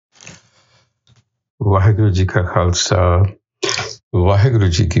Waheguru Ji Ka Khalsa,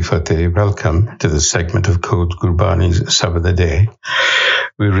 Waheguru Ji Ki Fateh. Welcome to the segment of Code Gurbani's Sabad Day.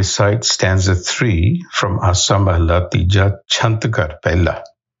 We recite stanza 3 from Asa Mahla Tija Chant Kar Pehla.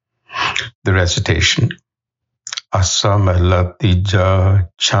 The recitation. Asa Mahla Tija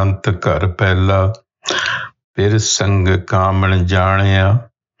Chant Kar Pehla, Pir Sang Kaman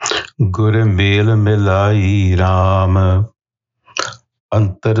Jania, Gur Mel Milai Ram.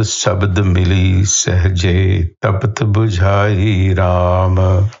 अंतर शब्द मिली सहजे तपत बुझाई राम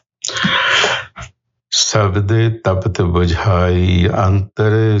शब्द तपत बुझाई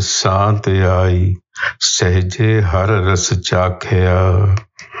अंतर शांत आई सहजे हर रस चाख्या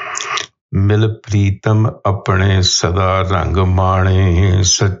मिल प्रीतम अपने सदा रंग माणे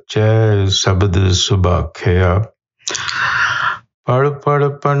सच्चे शब्द सुबाख्या पढ़ पढ़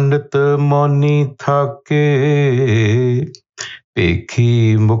पंडित मौनी थाके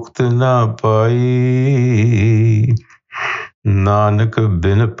पेखी मुक्त ना पाई नानक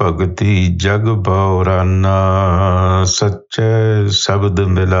बिन भगति जग बौराना सच्चे शब्द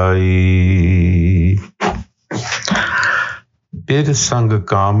मिलाई फिर संग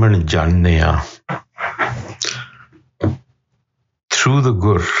कामन जानिया. Through the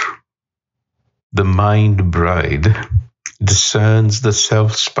Gur, the mind bride discerns the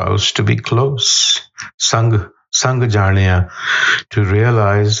self spouse to be close. Sang Jania, to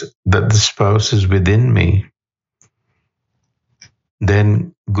realize that the spouse is within me.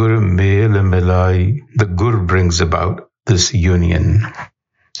 Then Gur Mel Milai, the Gur brings about this union.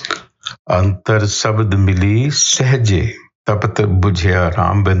 Antar Sabad Mili Sehje Tapat Bujhya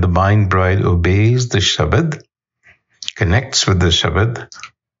Ram, when the mind bride obeys the Shabad, connects with the Shabad,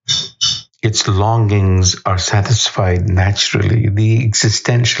 its longings are satisfied naturally. The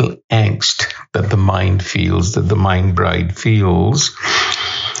existential angst that the mind feels, that the mind bride feels,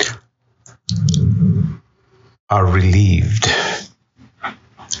 are relieved.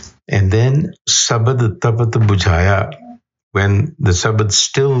 And then Sabad Tapat Bujhaya, when the Sabad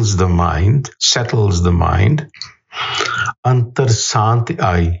stills the mind, settles the mind, Antar Sant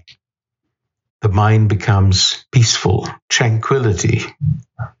Ai, the mind becomes peaceful, tranquility.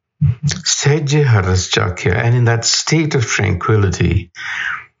 Sehje haras chakhya, and in that state of tranquility,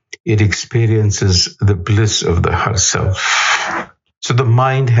 it experiences the bliss of the Har Self. So the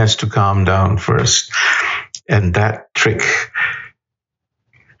mind has to calm down first, and that trick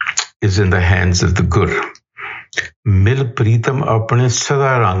is in the hands of the Gur. Mil pritam apne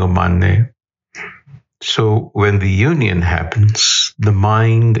sada rang manne. So when the union happens, the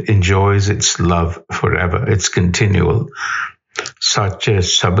mind enjoys its love forever. It's continual. Sache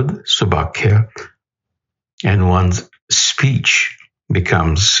Sabad Subakhya, and one's speech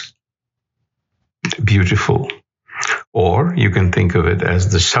becomes beautiful. Or you can think of it as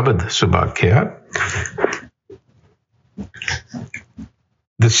the Sabad Subakhya.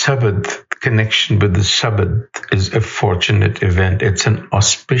 The Sabad, connection with the Sabad, is a fortunate event. It's an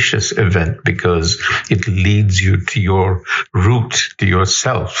auspicious event because it leads you to your root, to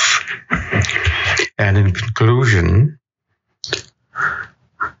yourself. And in conclusion,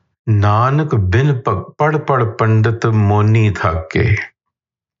 Nanak बिन पढ़ पढ़ पंडित मोनी थाके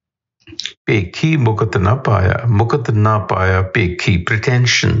पेखी मुकत ना पाया पेखी,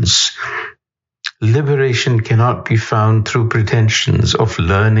 pretensions. Liberation cannot be found through pretensions of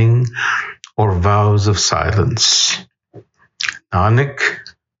learning or vows of silence. Nanak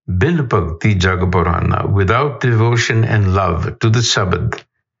bin bhakti jag borana, without devotion and love to the Sabad,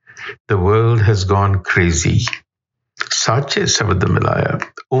 the world has gone crazy. Sache Sabad Milaya,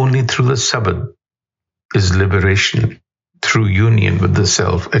 only through the Sabad is liberation, through union with the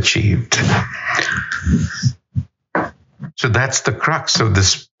self achieved. So that's the crux of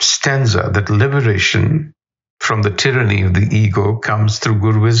this stanza, that liberation from the tyranny of the ego comes through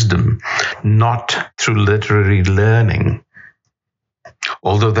Gur wisdom, not through literary learning.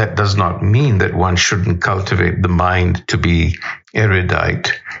 Although that does not mean that one shouldn't cultivate the mind to be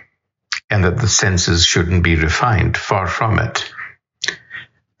erudite, and that the senses shouldn't be refined. Far from it.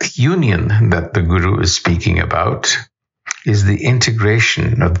 The union that the Guru is speaking about is the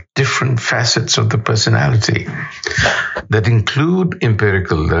integration of different facets of the personality that include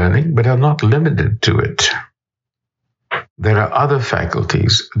empirical learning but are not limited to it. There are other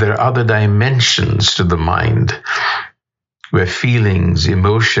faculties, there are other dimensions to the mind where feelings,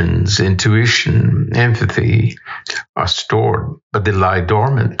 emotions, intuition, empathy are stored, but they lie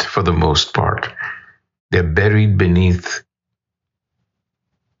dormant for the most part. They're buried beneath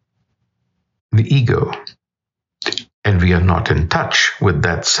the ego, and we are not in touch with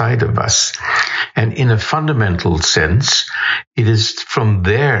that side of us. And in a fundamental sense, it is from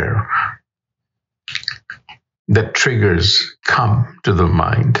there that triggers come to the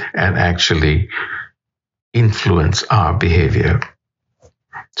mind and actually influence our behavior.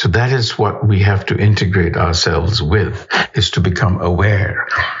 So that is what we have to integrate ourselves with, is to become aware,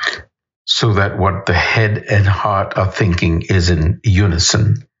 so that what the head and heart are thinking is in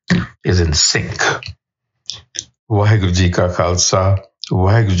unison, is in sync. Waheguru Ji Ka Khalsa,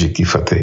 Waheguru Ji Ki Fateh.